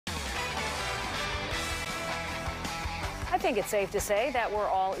think it's safe to say that we're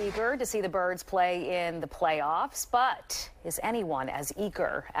all eager to see the Birds play in the playoffs, but is anyone as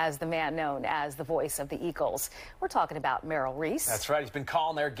eager as the man known as the voice of the Eagles? We're talking about Merrill Reese. That's right. He's been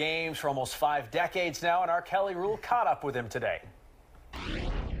calling their games for almost 5 decades now, and our Kelly Rule caught up with him today.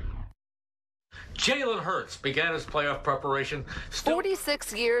 Jalen Hurts began his playoff preparation.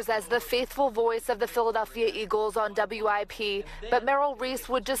 46 years as the faithful voice of the Philadelphia Eagles on WIP, but Merrill Reese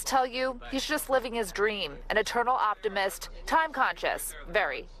would just tell you he's just living his dream, an eternal optimist, time conscious,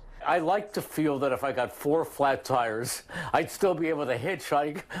 very. I like to feel that if I got 4 flat tires, I'd still be able to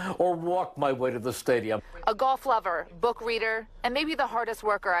hitchhike or walk my way to the stadium. A golf lover, book reader, and maybe the hardest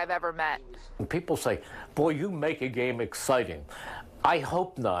worker I've ever met. People say, boy, you make a game exciting. I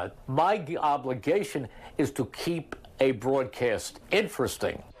hope not. My obligation is to keep a broadcast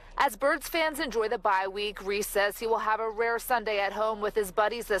interesting. As Birds fans enjoy the bye week, Reese says he will have a rare Sunday at home with his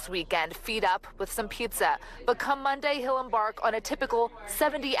buddies this weekend, feed up with some pizza. But come Monday, he'll embark on a typical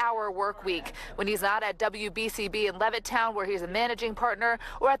 70-hour work week when he's not at WBCB in Levittown, where he's a managing partner,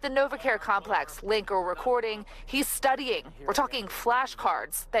 or at the NovaCare complex, link or recording. He's studying. We're talking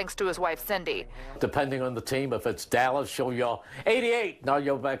flashcards, thanks to his wife, Cindy. Depending on the team, if it's Dallas, she'll yell 88, and I'll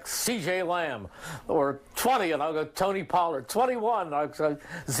yell back C.J. Lamb, or 20, and I'll go Tony Pollard, 21, I'll go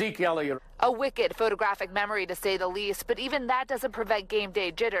Zeke Elliott. A wicked photographic memory, to say the least, but even that doesn't prevent game day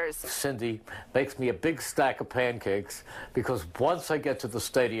jitters. Cindy makes me a big stack of pancakes because once I get to the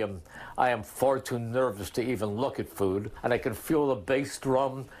stadium, I am far too nervous to even look at food, and I can feel the bass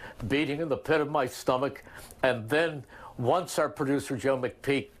drum beating in the pit of my stomach, and then once our producer Joe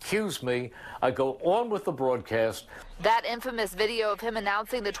McPeak cues me, I go on with the broadcast. That infamous video of him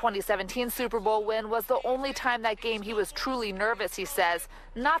announcing the 2017 Super Bowl win was the only time that game he was truly nervous, he says.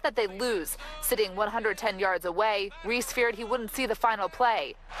 Not that they lose. Sitting 110 yards away, Reese feared he wouldn't see the final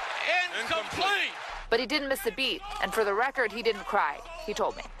play. Incomplete! But he didn't miss a beat, and for the record, he didn't cry, he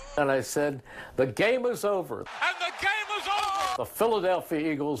told me. And I said, the game is over. And the game is over! The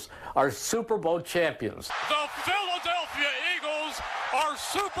Philadelphia Eagles are Super Bowl champions. The Philadelphia Eagles are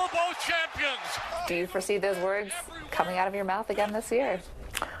Super Bowl champions! Do you foresee those words coming out of your mouth again this year?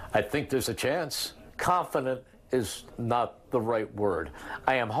 I think there's a chance. Confident is not the right word.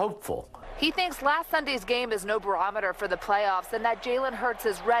 I am hopeful. He thinks last Sunday's game is no barometer for the playoffs and that Jalen Hurts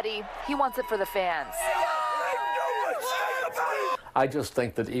is ready. He wants it for the fans. I just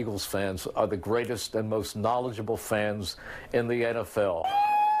think that Eagles fans are the greatest and most knowledgeable fans in the NFL.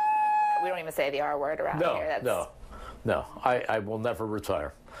 We don't even say the R word around here. No. I will never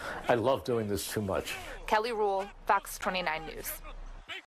retire. I love doing this too much. Kelly Rule, Fox 29 News.